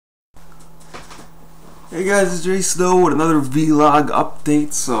Hey guys, it's Jsnow with another vlog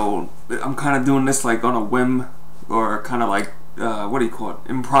update. So I'm kind of doing this like on a whim, or kind of like what do you call it,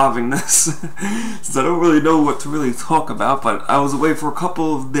 improving this since I don't really know what to really talk about. But I was away for a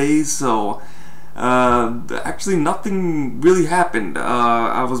couple of days, so actually nothing really happened.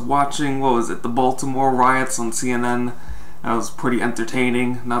 I was watching, what was it, the Baltimore riots on CNN. That was pretty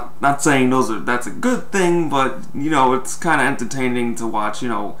entertaining. Not saying that's a good thing, but you know, it's kind of entertaining to watch. You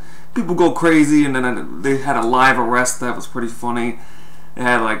know, people go crazy, and then they had a live arrest that was pretty funny. They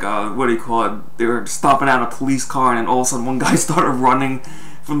had like what do you call it? They were stopping out a police car, and then all of a sudden one guy started running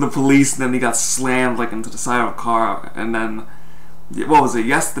from the police, and then he got slammed like into the side of a car. And then what was it?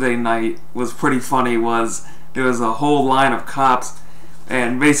 Yesterday night was pretty funny. There was a whole line of cops,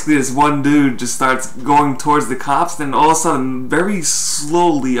 and basically this one dude just starts going towards the cops, then all of a sudden, very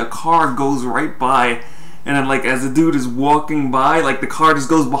slowly, a car goes right by. And then, like, as the dude is walking by, like, the car just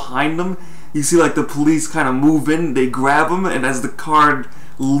goes behind him. You see, like, the police kind of move in, they grab him, and as the car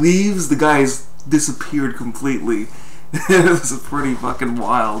leaves, the guy's disappeared completely. It was pretty fucking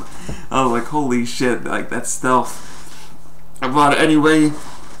wild. I was like, holy shit, like, that's stealth. But anyway,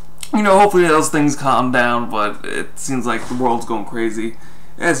 you know, hopefully those things calm down, but it seems like the world's going crazy,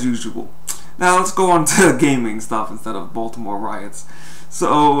 as usual. Now, let's go on to gaming stuff instead of Baltimore riots.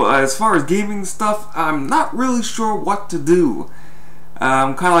 So, as far as gaming stuff, I'm not really sure what to do.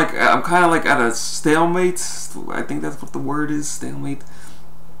 I'm kind of like at a stalemate. I think that's what the word is, stalemate.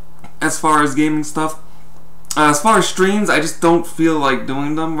 As far as gaming stuff, as far as streams, I just don't feel like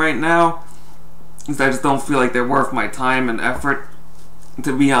doing them right now. I just don't feel like they're worth my time and effort,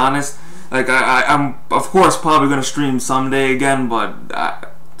 to be honest. Like I'm of course probably gonna stream someday again,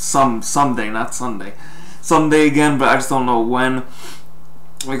 but someday, not Sunday, someday again. But I just don't know when.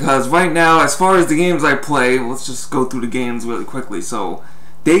 Because right now, as far as the games I play, let's just go through the games really quickly. So,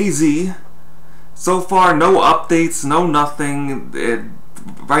 DayZ, so far no updates, no nothing.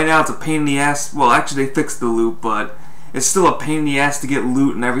 Right now it's a pain in the ass. Well, actually they fixed the loot, but it's still a pain in the ass to get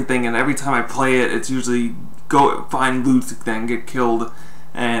loot and everything. And every time I play it, it's usually go find loot, then get killed,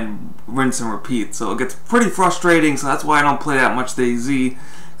 and rinse and repeat. So it gets pretty frustrating. So that's why I don't play that much DayZ,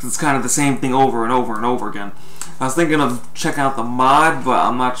 because it's kind of the same thing over and over and over again. I was thinking of checking out the mod, but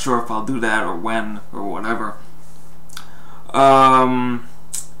I'm not sure if I'll do that or when or whatever.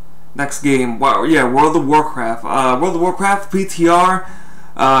 Next game, well, yeah, World of Warcraft. World of Warcraft PTR.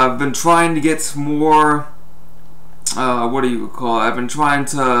 I've been trying to get some more. What do you call it? I've been trying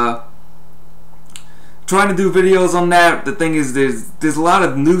to do videos on that. The thing is, there's a lot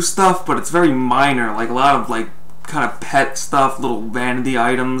of new stuff, but it's very minor. Like a lot of like kind of pet stuff, little vanity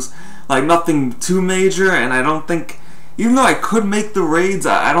items. Like nothing too major, and I don't think, even though I could make the raids,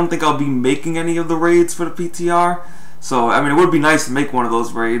 I don't think I'll be making any of the raids for the PTR. So, I mean, it would be nice to make one of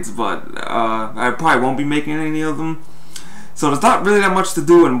those raids, but I probably won't be making any of them. So there's not really that much to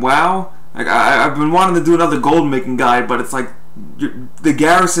do in WoW. Like I've been wanting to do another gold making guide, but it's like the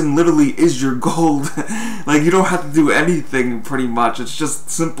garrison literally is your gold. Like you don't have to do anything pretty much. It's just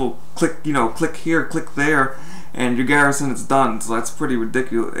simple click, you know, click here, click there, and your garrison is done. So that's pretty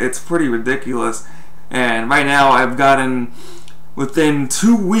ridiculous. It's pretty ridiculous. And right now I've gotten, within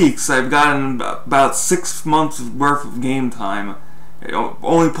 2 weeks, I've gotten about 6 months worth of game time.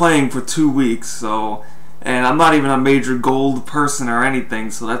 Only playing for 2 weeks, so, and I'm not even a major gold person or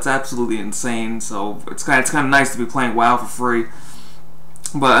anything, so that's absolutely insane. So it's kind of nice to be playing WoW for free.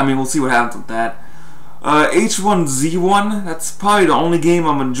 But I mean, we'll see what happens with that. H1Z1, that's probably the only game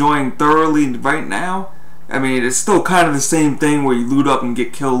I'm enjoying thoroughly right now. I mean, it's still kind of the same thing where you loot up and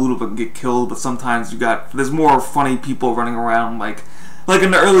get killed, loot up and get killed, but sometimes there's more funny people running around, like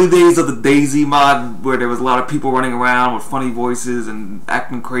in the early days of the DayZ mod, where there was a lot of people running around with funny voices and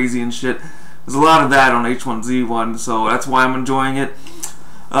acting crazy and shit. There's a lot of that on H1Z1, so that's why I'm enjoying it.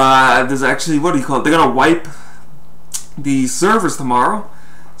 There's actually, what do you call it, they're gonna wipe the servers tomorrow,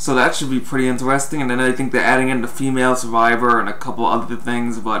 so that should be pretty interesting. And then I think they're adding in the female survivor and a couple other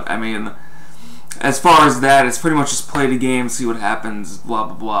things, but I mean, as far as that, it's pretty much just play the game, see what happens, blah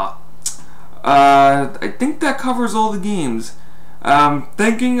blah blah. I think that covers all the games.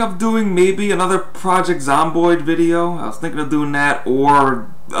 Thinking of doing maybe another Project Zomboid video. I was thinking of doing that,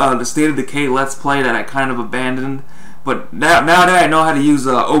 or the State of Decay Let's Play that I kind of abandoned. But now that I know how to use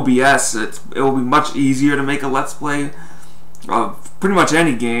OBS, it will be much easier to make a Let's Play of pretty much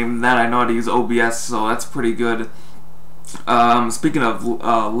any game. Now that I know how to use OBS, so that's pretty good. Speaking of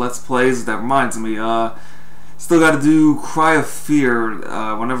Let's Plays, that reminds me, still got to do Cry of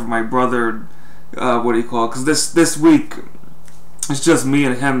Fear whenever my brother, what do you call it, because this week it's just me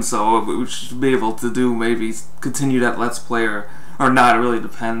and him, so we should be able to do, maybe continue that Let's Play or not, it really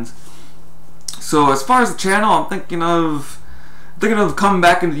depends. So as far as the channel, I'm thinking of coming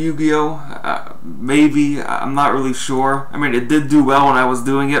back into Yu-Gi-Oh! Maybe, I'm not really sure. I mean, it did do well when I was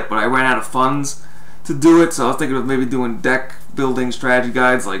doing it, but I ran out of funds to do it, so I was thinking of maybe doing deck building strategy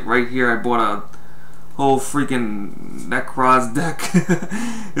guides. Like right here, I bought a whole freaking Necroz deck.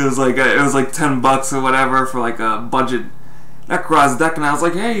 it was like $10 or whatever for like a budget Necroz deck, and I was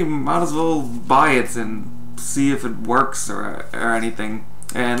like, hey, might as well buy it and see if it works or anything.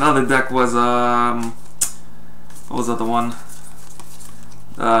 And another deck was what was the other one?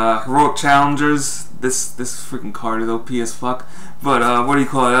 Heroic Challengers. This freaking card is OP as fuck. But what do you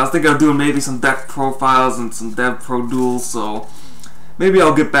call it? I was thinking of doing maybe some deck profiles and some Dev Pro duels, so maybe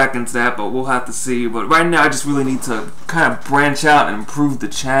I'll get back into that, but we'll have to see. But right now I just really need to kind of branch out and improve the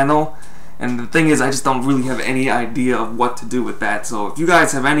channel. And the thing is, I just don't really have any idea of what to do with that. So if you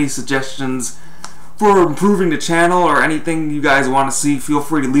guys have any suggestions for improving the channel or anything you guys want to see, feel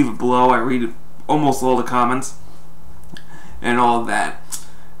free to leave it below. I read almost all the comments and all of that.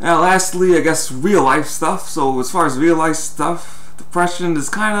 Now lastly, I guess real life stuff. So as far as real life stuff, depression is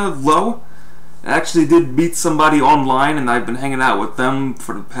kind of low. I actually did meet somebody online, and I've been hanging out with them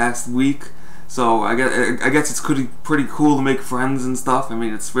for the past week. So I guess it's pretty cool to make friends and stuff. I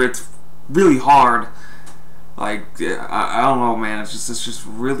mean, it's really hard. Like, I don't know, man. It's just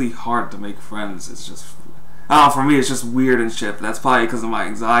really hard to make friends. It's just, I don't know, for me it's just weird and shit. That's probably because of my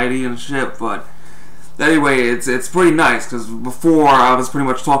anxiety and shit. But anyway, it's pretty nice, because before I was pretty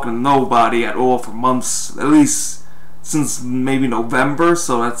much talking to nobody at all for months, at least since maybe November.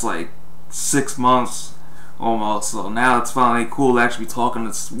 So that's like 6 months almost. So now it's finally cool to actually be talking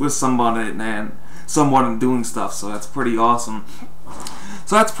with somebody and doing stuff. So that's pretty awesome.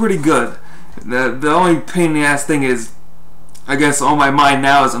 So that's pretty good. The only pain in the ass thing is, I guess on my mind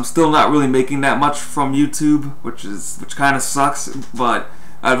now, is I'm still not really making that much from YouTube, which kind of sucks. But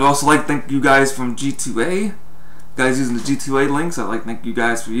I'd also like to thank you guys from G2A, guys using the G2A links. I'd like to thank you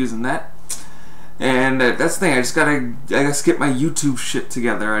guys for using that. And that's the thing. I just gotta get my YouTube shit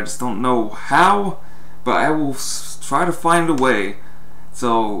together. I just don't know how, but I will try to find a way.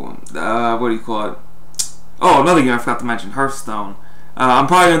 So what do you call it? Oh, another game I forgot to mention, Hearthstone. I'm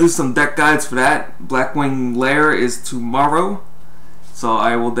probably going to do some deck guides for that. Blackwing Lair is tomorrow, so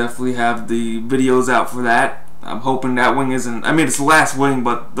I will definitely have the videos out for that. I'm hoping that wing isn't, I mean, it's the last wing,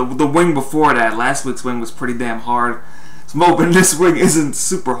 but the wing before that, last week's wing, was pretty damn hard. So I'm hoping this wing isn't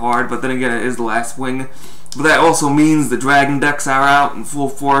super hard, but then again, it is the last wing. But that also means the dragon decks are out in full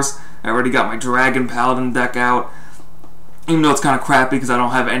force. I already got my dragon paladin deck out, even though it's kind of crappy because I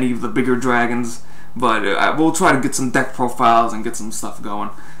don't have any of the bigger dragons. But we'll try to get some deck profiles and get some stuff going.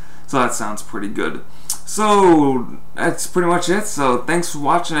 So that sounds pretty good. So that's pretty much it. So thanks for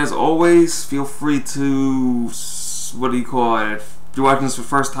watching. As always, feel free to, what do you call it? If you're watching this for the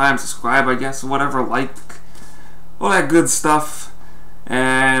first time, subscribe, I guess, or whatever, like, all that good stuff.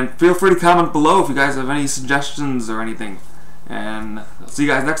 And feel free to comment below if you guys have any suggestions or anything. And I'll see you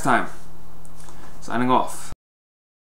guys next time. Signing off.